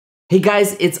Hey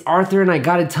guys, it's Arthur and I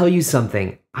gotta tell you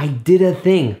something. I did a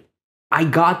thing. I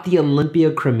got the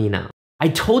Olympia Cremina. I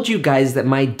told you guys that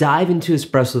my dive into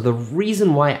espresso, the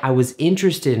reason why I was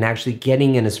interested in actually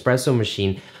getting an espresso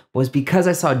machine was because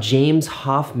I saw James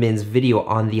Hoffman's video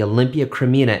on the Olympia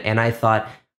Cremina and I thought,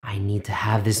 I need to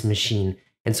have this machine.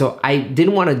 And so I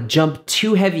didn't want to jump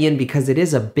too heavy in because it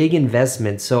is a big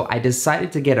investment. So I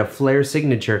decided to get a Flair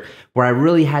signature where I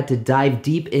really had to dive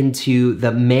deep into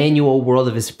the manual world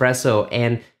of espresso.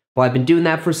 And well, I've been doing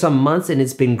that for some months and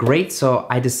it's been great. So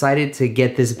I decided to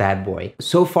get this bad boy.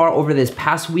 So far over this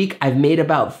past week, I've made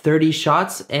about 30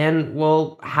 shots. And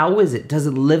well, how is it? Does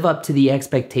it live up to the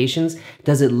expectations?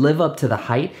 Does it live up to the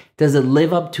hype? Does it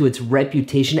live up to its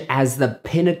reputation as the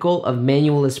pinnacle of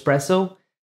manual espresso?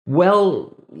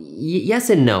 Well, yes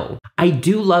and no. I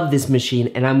do love this machine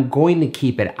and I'm going to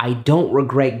keep it. I don't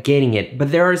regret getting it,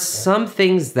 but there are some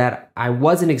things that I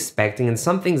wasn't expecting and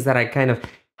some things that I kind of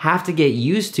have to get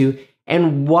used to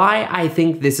and why I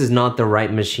think this is not the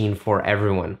right machine for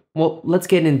everyone. Well, let's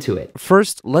get into it.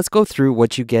 First, let's go through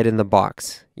what you get in the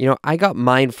box. You know, I got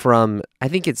mine from, I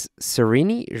think it's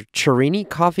Cherini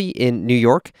Coffee in New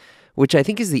York, which I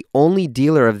think is the only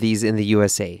dealer of these in the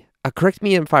USA. Correct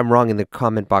me if I'm wrong in the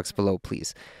comment box below,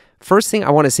 please. First thing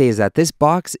I want to say is that this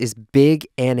box is big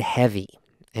and heavy.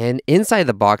 And inside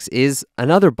the box is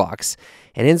another box.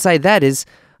 And inside that is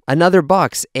another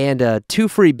box and 2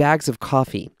 free bags of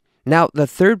coffee. Now, the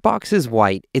third box is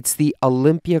white. It's the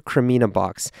Olympia Cremina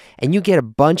box. And you get a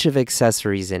bunch of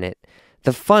accessories in it.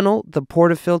 The funnel, the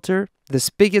portafilter, the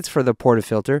spigots for the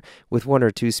portafilter with 1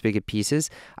 or 2 spigot pieces,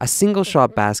 a single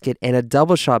shot basket and a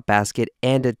double shot basket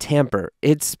and a tamper.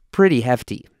 It's pretty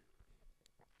hefty.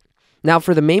 Now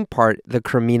for the main part, the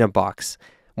Cremina box.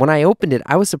 When I opened it,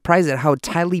 I was surprised at how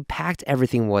tightly packed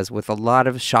everything was with a lot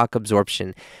of shock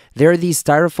absorption. There are these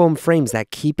styrofoam frames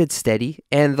that keep it steady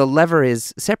and the lever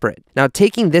is separate. Now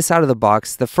taking this out of the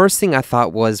box, the first thing I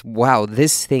thought was, wow,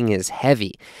 this thing is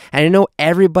heavy. And I know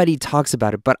everybody talks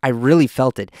about it, but I really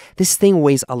felt it. This thing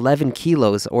weighs 11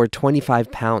 kilos or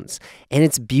 25 pounds and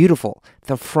it's beautiful.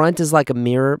 The front is like a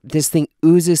mirror. This thing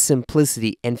oozes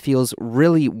simplicity and feels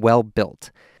really well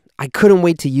built. I couldn't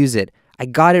wait to use it. I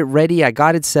got it ready, I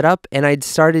got it set up, and I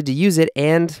started to use it,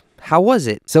 and how was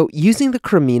it? So using the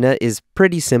Cremina is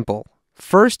pretty simple.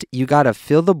 First, you gotta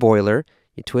fill the boiler,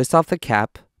 you twist off the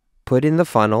cap, put in the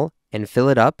funnel, and fill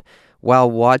it up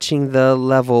while watching the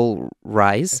level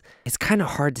rise. It's kind of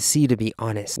hard to see, to be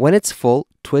honest. When it's full,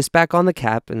 twist back on the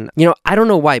cap, and you know, I don't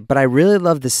know why, but I really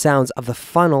love the sounds of the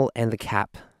funnel and the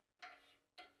cap.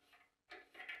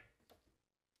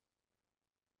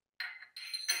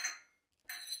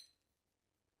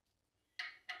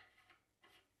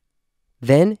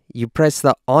 Then you press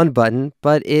the on button,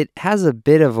 but it has a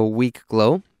bit of a weak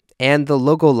glow, and the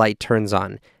logo light turns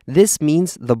on. This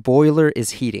means the boiler is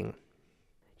heating.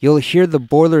 You'll hear the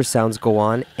boiler sounds go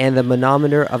on, and the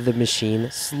manometer of the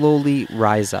machine slowly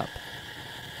rise up.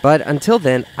 But until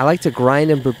then, I like to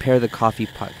grind and prepare the coffee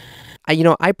puck.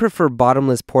 I prefer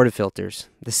bottomless portafilters.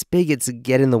 The spigots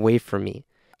get in the way for me.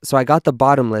 So I got the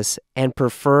bottomless and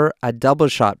prefer a double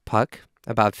shot puck,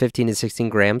 about 15 to 16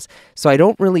 grams. So I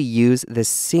don't really use the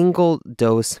single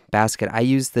dose basket. I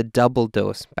use the double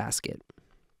dose basket.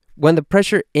 When the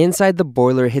pressure inside the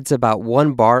boiler hits about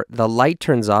 1 bar, the light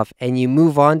turns off and you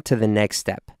move on to the next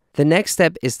step. The next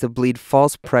step is to bleed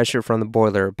false pressure from the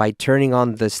boiler by turning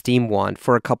on the steam wand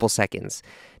for a couple seconds.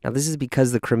 Now this is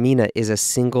because the Cremina is a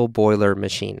single boiler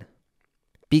machine.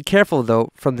 Be careful though,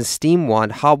 from the steam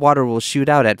wand, hot water will shoot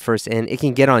out at first and it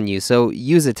can get on you, so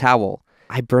use a towel.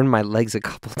 I burned my legs a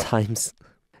couple times.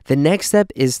 The next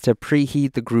step is to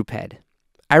preheat the group head.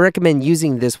 I recommend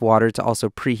using this water to also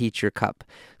preheat your cup.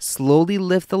 Slowly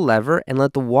lift the lever and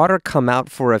let the water come out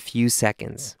for a few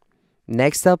seconds.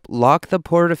 Next up, lock the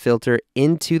portafilter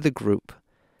into the group.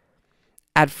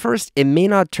 At first, it may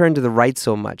not turn to the right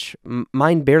so much.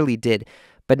 Mine barely did,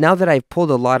 but now that I've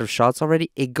pulled a lot of shots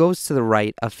already, it goes to the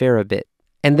right a fair bit.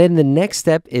 And then the next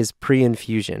step is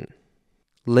pre-infusion.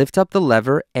 Lift up the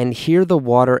lever and hear the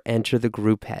water enter the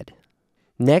group head.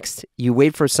 Next, you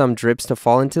wait for some drips to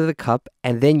fall into the cup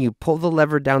and then you pull the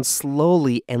lever down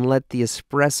slowly and let the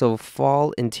espresso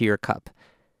fall into your cup.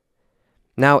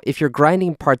 Now, if you're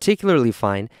grinding particularly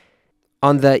fine,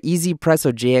 on the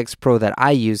EasyPresso JX Pro that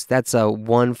I use, that's a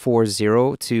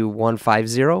 140 to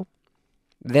 150,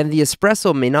 then the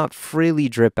espresso may not freely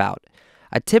drip out.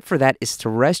 A tip for that is to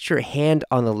rest your hand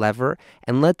on the lever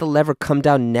and let the lever come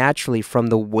down naturally from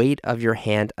the weight of your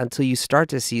hand until you start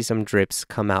to see some drips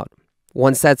come out.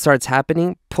 Once that starts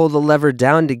happening, pull the lever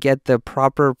down to get the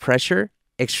proper pressure,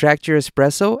 extract your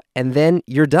espresso, and then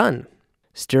you're done.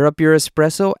 Stir up your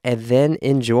espresso and then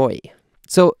enjoy.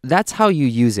 So that's how you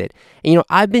use it. And,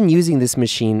 I've been using this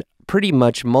machine pretty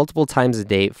much multiple times a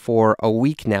day for a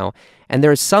week now, and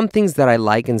there are some things that I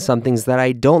like and some things that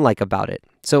I don't like about it.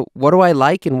 So what do I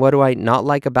like and what do I not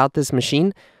like about this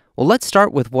machine? Well, let's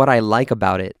start with what I like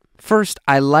about it. First,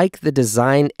 I like the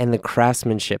design and the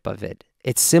craftsmanship of it.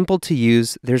 It's simple to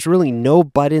use, there's really no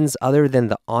buttons other than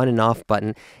the on and off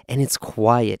button, and it's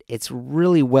quiet. It's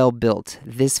really well built.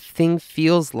 This thing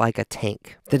feels like a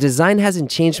tank. The design hasn't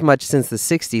changed much since the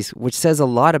 60s, which says a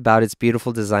lot about its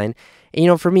beautiful design.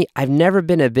 And, for me, I've never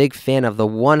been a big fan of the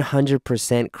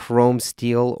 100% chrome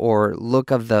steel or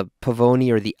look of the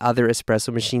Pavoni or the other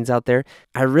espresso machines out there.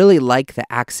 I really like the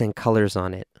accent colors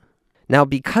on it. Now,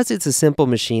 because it's a simple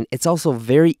machine, it's also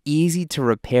very easy to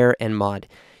repair and mod.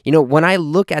 When I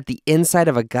look at the inside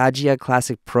of a Gaggia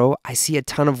Classic Pro, I see a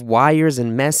ton of wires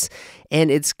and mess, and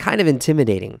it's kind of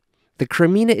intimidating. The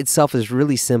Cremina itself is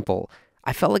really simple.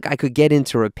 I felt like I could get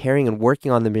into repairing and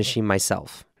working on the machine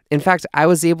myself. In fact, I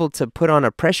was able to put on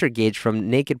a pressure gauge from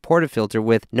Naked Portafilter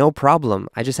with no problem.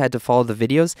 I just had to follow the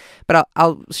videos, but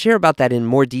I'll share about that in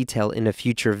more detail in a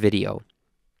future video.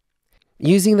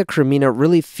 Using the Cremina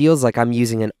really feels like I'm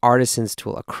using an artisan's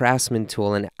tool, a craftsman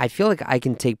tool, and I feel like I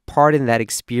can take part in that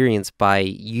experience by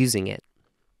using it.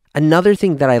 Another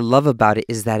thing that I love about it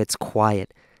is that it's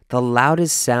quiet. The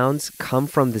loudest sounds come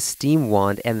from the steam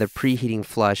wand and the preheating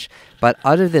flush, but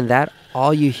other than that,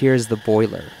 all you hear is the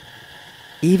boiler.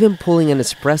 Even pulling an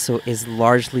espresso is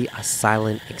largely a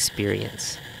silent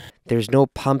experience. There's no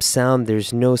pump sound,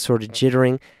 there's no sort of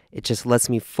jittering. It just lets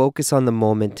me focus on the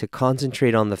moment to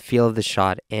concentrate on the feel of the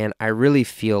shot, and I really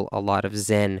feel a lot of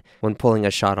zen when pulling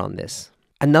a shot on this.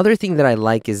 Another thing that I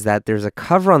like is that there's a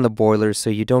cover on the boiler so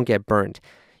you don't get burnt.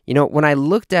 When I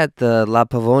looked at the La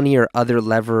Pavoni or other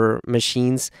lever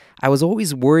machines, I was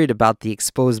always worried about the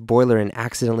exposed boiler and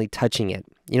accidentally touching it.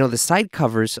 The side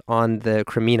covers on the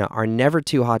Cremina are never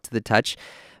too hot to the touch,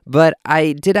 but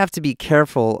I did have to be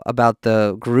careful about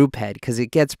the group head because it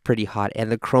gets pretty hot,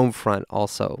 and the chrome front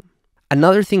also.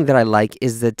 Another thing that I like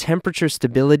is the temperature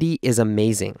stability is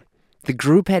amazing. The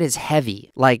group head is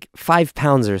heavy, like 5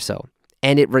 pounds or so,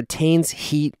 and it retains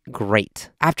heat great.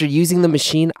 After using the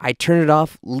machine, I turn it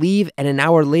off, leave, and an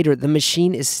hour later, the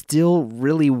machine is still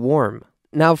really warm.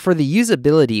 Now, for the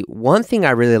usability, one thing I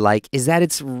really like is that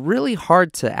it's really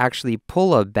hard to actually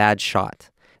pull a bad shot.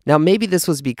 Now, maybe this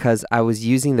was because I was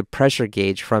using the pressure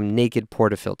gauge from Naked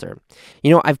Portafilter.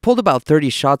 I've pulled about 30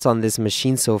 shots on this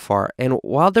machine so far, and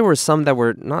while there were some that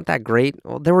were not that great,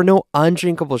 there were no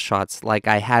undrinkable shots like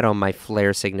I had on my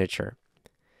Flare signature.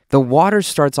 The water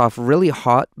starts off really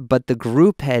hot, but the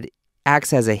group head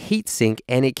acts as a heat sink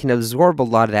and it can absorb a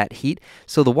lot of that heat,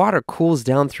 so the water cools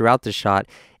down throughout the shot,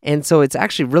 and so it's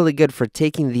actually really good for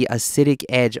taking the acidic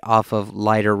edge off of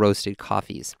lighter roasted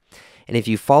coffees. And if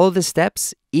you follow the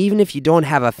steps, even if you don't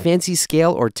have a fancy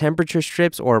scale or temperature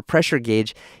strips or a pressure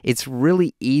gauge, it's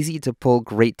really easy to pull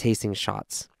great tasting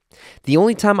shots. The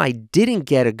only time I didn't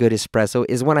get a good espresso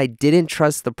is when I didn't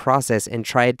trust the process and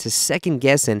tried to second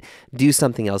guess and do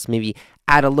something else. Maybe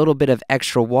add a little bit of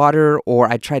extra water, or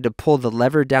I tried to pull the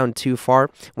lever down too far.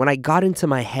 When I got into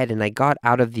my head and I got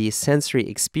out of the sensory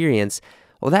experience,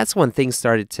 well, that's when things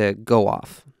started to go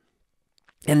off.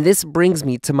 And this brings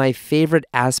me to my favorite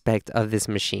aspect of this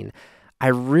machine. I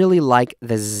really like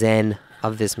the zen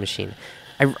of this machine.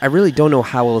 I really don't know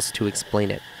how else to explain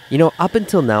it. Up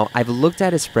until now, I've looked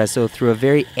at espresso through a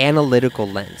very analytical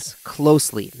lens,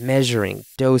 closely measuring,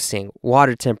 dosing,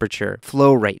 water temperature,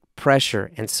 flow rate,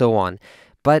 pressure, and so on.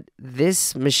 But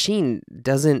this machine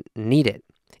doesn't need it.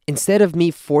 Instead of me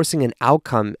forcing an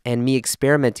outcome and me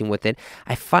experimenting with it,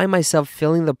 I find myself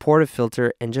filling the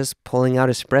portafilter and just pulling out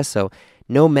espresso.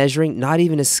 No measuring, not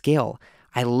even a scale.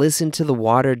 I listen to the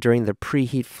water during the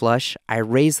preheat flush. I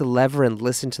raise the lever and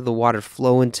listen to the water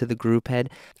flow into the group head.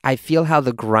 I feel how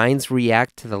the grinds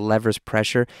react to the lever's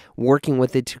pressure, working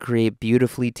with it to create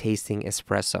beautifully tasting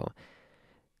espresso.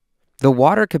 The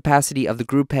water capacity of the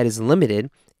group head is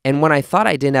limited, and when I thought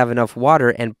I didn't have enough water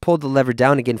and pulled the lever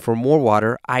down again for more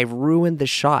water, I ruined the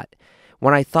shot.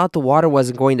 When I thought the water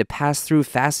wasn't going to pass through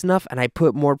fast enough and I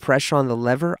put more pressure on the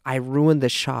lever, I ruined the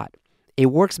shot. It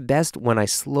works best when I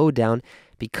slow down,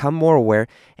 become more aware,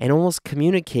 and almost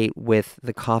communicate with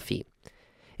the coffee.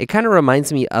 It kind of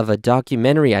reminds me of a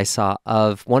documentary I saw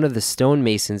of one of the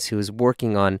stonemasons who was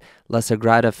working on La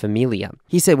Sagrada Familia.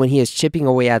 He said when he is chipping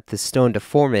away at the stone to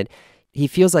form it, he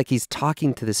feels like he's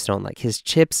talking to the stone, like his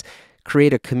chips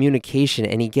create a communication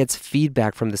and he gets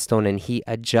feedback from the stone and he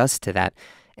adjusts to that.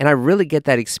 And I really get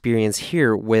that experience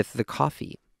here with the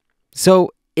coffee.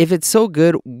 So if it's so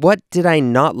good, what did I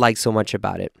not like so much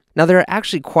about it? Now, there are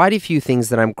actually quite a few things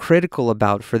that I'm critical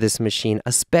about for this machine,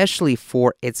 especially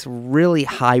for its really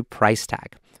high price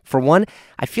tag. For one,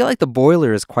 I feel like the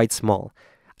boiler is quite small.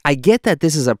 I get that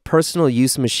this is a personal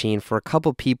use machine for a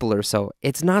couple people or so.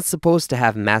 It's not supposed to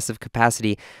have massive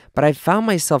capacity, but I found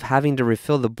myself having to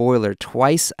refill the boiler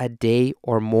twice a day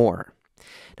or more.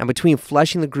 Now, between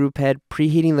flushing the group head,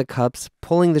 preheating the cups,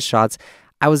 pulling the shots,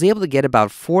 I was able to get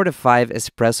about 4 to 5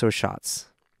 espresso shots.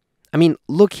 I mean,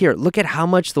 look here. Look at how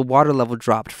much the water level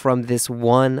dropped from this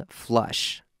one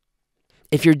flush.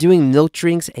 If you're doing milk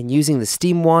drinks and using the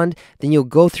steam wand, then you'll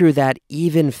go through that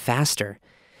even faster.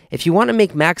 If you want to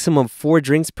make maximum 4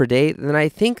 drinks per day, then I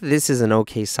think this is an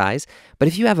okay size. But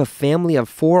if you have a family of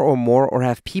 4 or more or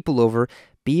have people over,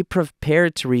 be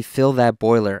prepared to refill that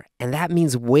boiler. And that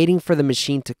means waiting for the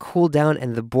machine to cool down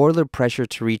and the boiler pressure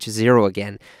to reach 0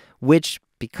 again, which,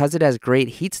 because it has great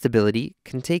heat stability,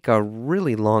 can take a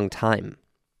really long time.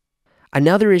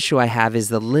 Another issue I have is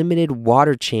the limited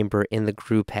water chamber in the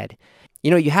group head.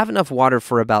 You have enough water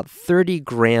for about 30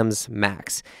 grams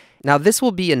max. Now, this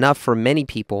will be enough for many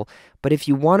people, but if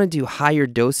you want to do higher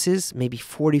doses, maybe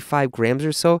 45 grams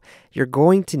or so, you're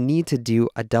going to need to do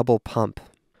a double pump.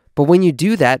 But when you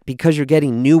do that, because you're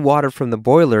getting new water from the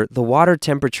boiler, the water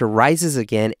temperature rises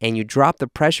again and you drop the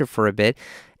pressure for a bit.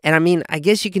 And I mean, I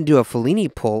guess you can do a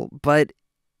Fellini pull, but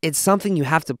it's something you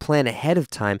have to plan ahead of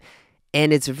time,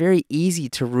 and it's very easy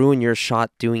to ruin your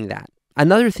shot doing that.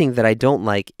 Another thing that I don't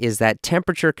like is that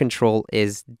temperature control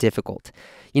is difficult.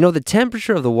 The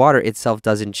temperature of the water itself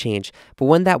doesn't change, but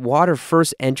when that water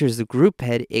first enters the group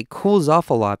head, it cools off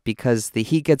a lot because the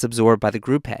heat gets absorbed by the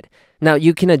group head. Now,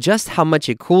 you can adjust how much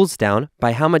it cools down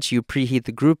by how much you preheat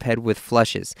the group head with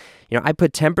flushes. I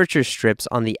put temperature strips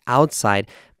on the outside,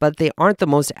 but they aren't the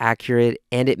most accurate,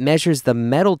 and it measures the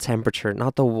metal temperature,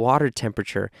 not the water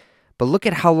temperature. But look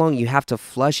at how long you have to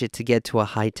flush it to get to a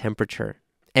high temperature.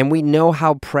 And we know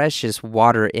how precious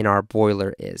water in our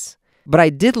boiler is. But I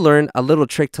did learn a little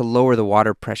trick to lower the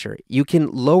water pressure. You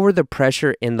can lower the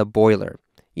pressure in the boiler.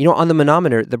 On the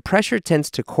manometer, the pressure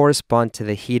tends to correspond to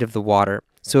the heat of the water.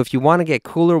 So if you want to get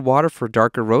cooler water for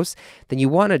darker roasts, then you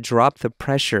want to drop the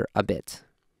pressure a bit.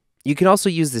 You can also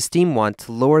use the steam wand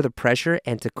to lower the pressure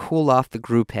and to cool off the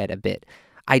group head a bit.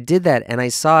 I did that and I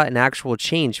saw an actual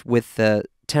change with the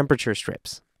temperature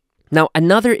strips. Now,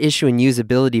 another issue in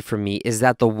usability for me is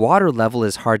that the water level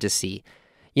is hard to see.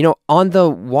 On the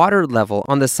water level,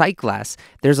 on the sight glass,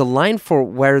 there's a line for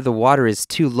where the water is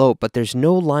too low, but there's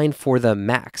no line for the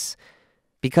max.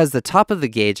 Because the top of the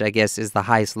gauge, I guess, is the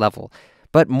highest level.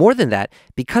 But more than that,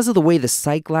 because of the way the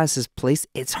sight glass is placed,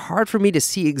 it's hard for me to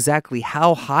see exactly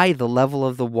how high the level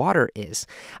of the water is.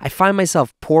 I find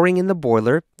myself pouring in the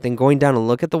boiler, then going down and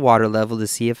look at the water level to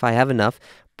see if I have enough,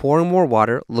 pouring more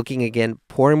water, looking again,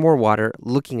 pouring more water,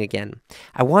 looking again.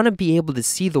 I want to be able to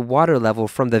see the water level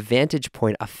from the vantage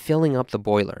point of filling up the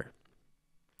boiler.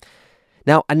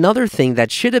 Now, another thing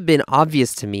that should have been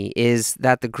obvious to me is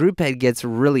that the group head gets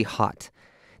really hot.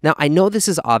 Now, I know this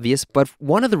is obvious, but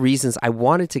one of the reasons I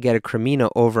wanted to get a Cremina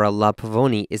over a La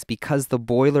Pavoni is because the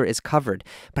boiler is covered,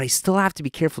 but I still have to be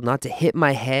careful not to hit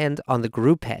my hand on the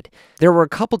group head. There were a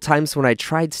couple times when I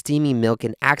tried steaming milk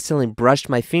and accidentally brushed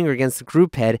my finger against the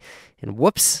group head, and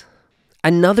whoops.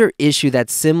 Another issue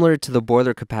that's similar to the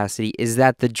boiler capacity is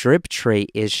that the drip tray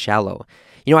is shallow.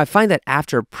 I find that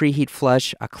after a preheat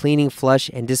flush, a cleaning flush,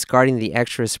 and discarding the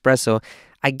extra espresso,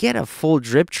 I get a full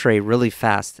drip tray really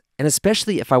fast, and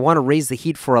especially if I want to raise the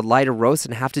heat for a lighter roast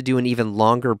and have to do an even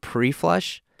longer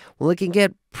pre-flush, well, it can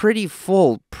get pretty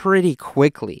full pretty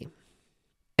quickly.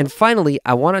 And finally,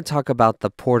 I want to talk about the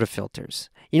portafilters.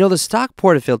 The stock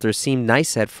portafilters seemed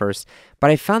nice at first, but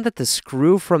I found that the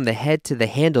screw from the head to the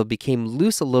handle became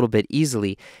loose a little bit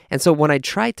easily, and so when I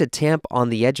tried to tamp on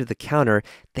the edge of the counter,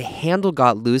 the handle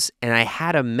got loose and I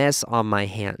had a mess on my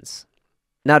hands.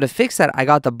 Now, to fix that, I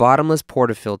got the bottomless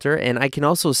portafilter, and I can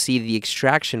also see the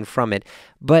extraction from it.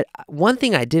 But one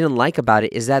thing I didn't like about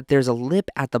it is that there's a lip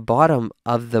at the bottom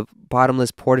of the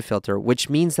bottomless portafilter, which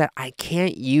means that I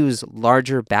can't use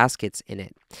larger baskets in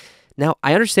it. Now,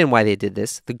 I understand why they did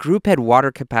this. The group head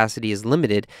water capacity is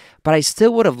limited, but I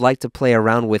still would have liked to play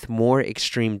around with more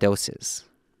extreme doses.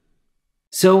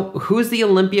 So, who's the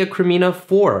Olympia Cremina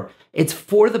for? It's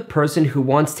for the person who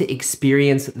wants to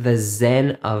experience the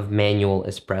zen of manual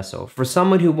espresso, for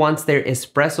someone who wants their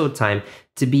espresso time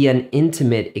to be an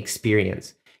intimate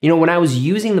experience. When I was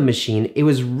using the machine, it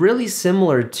was really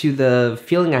similar to the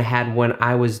feeling I had when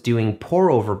I was doing pour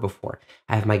over before.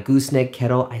 I have my gooseneck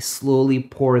kettle, I slowly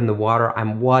pour in the water,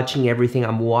 I'm watching everything,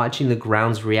 I'm watching the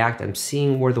grounds react, I'm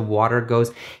seeing where the water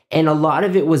goes, and a lot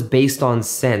of it was based on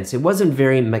sense. It wasn't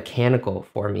very mechanical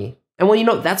for me. And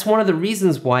well, that's one of the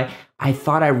reasons why I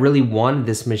thought I really wanted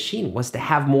this machine, was to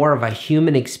have more of a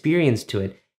human experience to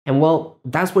it. And well,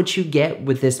 that's what you get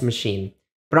with this machine.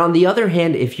 But on the other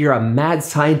hand, if you're a mad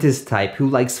scientist type who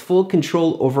likes full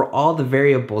control over all the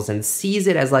variables and sees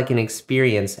it as like an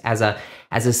experience, as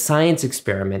a science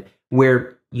experiment,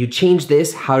 where you change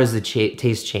this, how does the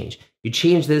taste change? You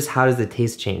change this, how does the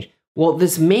taste change? Well,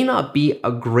 this may not be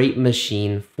a great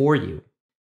machine for you.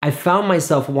 I found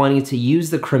myself wanting to use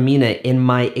the Cremina in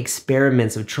my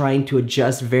experiments of trying to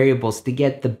adjust variables to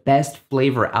get the best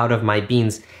flavor out of my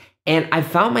beans, and I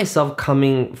found myself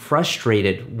coming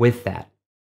frustrated with that.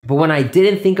 But when I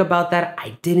didn't think about that,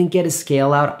 I didn't get a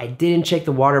scale out, I didn't check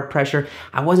the water pressure,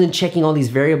 I wasn't checking all these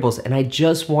variables, and I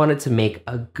just wanted to make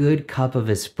a good cup of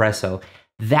espresso.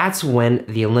 That's when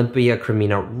the Olympia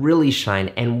Cremina really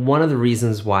shined, and one of the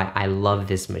reasons why I love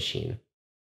this machine.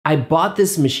 I bought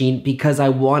this machine because I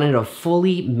wanted a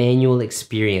fully manual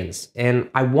experience. And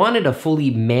I wanted a fully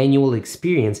manual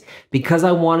experience because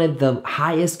I wanted the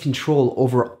highest control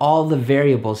over all the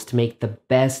variables to make the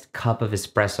best cup of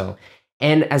espresso.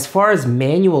 And as far as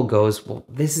manual goes, well,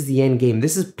 this is the end game.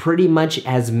 This is pretty much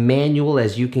as manual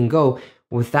as you can go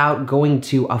without going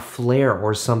to a flare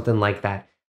or something like that.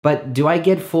 But do I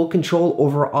get full control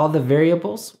over all the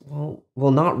variables?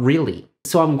 Well, not really.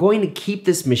 So I'm going to keep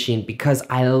this machine because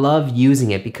I love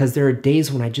using it, because there are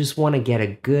days when I just want to get a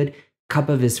good cup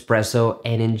of espresso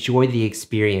and enjoy the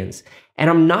experience.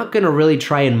 And I'm not going to really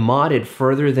try and mod it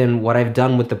further than what I've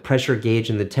done with the pressure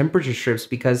gauge and the temperature strips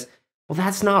because, well,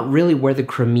 that's not really where the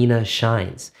Cremina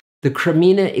shines. The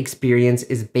Cremina experience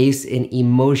is based in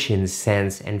emotion,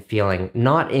 sense, and feeling,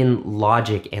 not in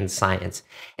logic and science.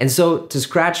 And so to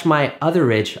scratch my other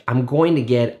itch, I'm going to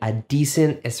get a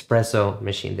decent espresso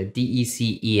machine, the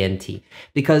DECENT.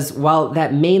 Because while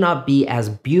that may not be as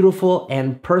beautiful,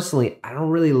 and personally, I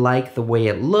don't really like the way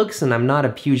it looks, and I'm not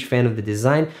a huge fan of the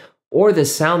design or the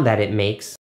sound that it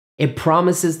makes, it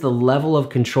promises the level of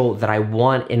control that I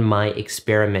want in my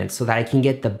experiment so that I can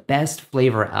get the best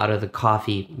flavor out of the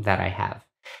coffee that I have.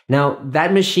 Now,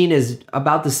 that machine is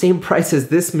about the same price as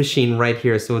this machine right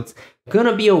here, so it's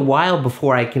gonna be a while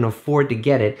before I can afford to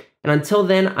get it. And until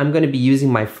then, I'm gonna be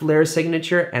using my Flare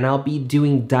signature, and I'll be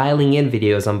doing dialing in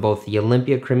videos on both the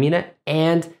Olympia Cremina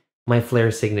and my Flare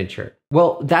signature.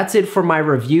 Well, that's it for my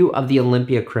review of the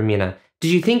Olympia Cremina. Did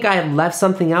you think I had left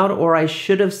something out, or I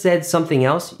should have said something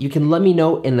else? You can let me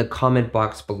know in the comment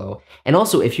box below. And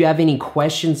also, if you have any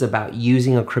questions about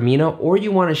using a Cremina, or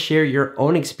you want to share your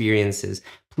own experiences,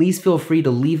 please feel free to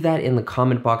leave that in the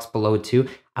comment box below too.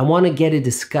 I want to get a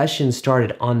discussion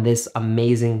started on this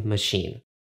amazing machine.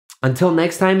 Until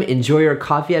next time, enjoy your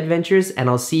coffee adventures,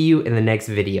 and I'll see you in the next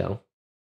video.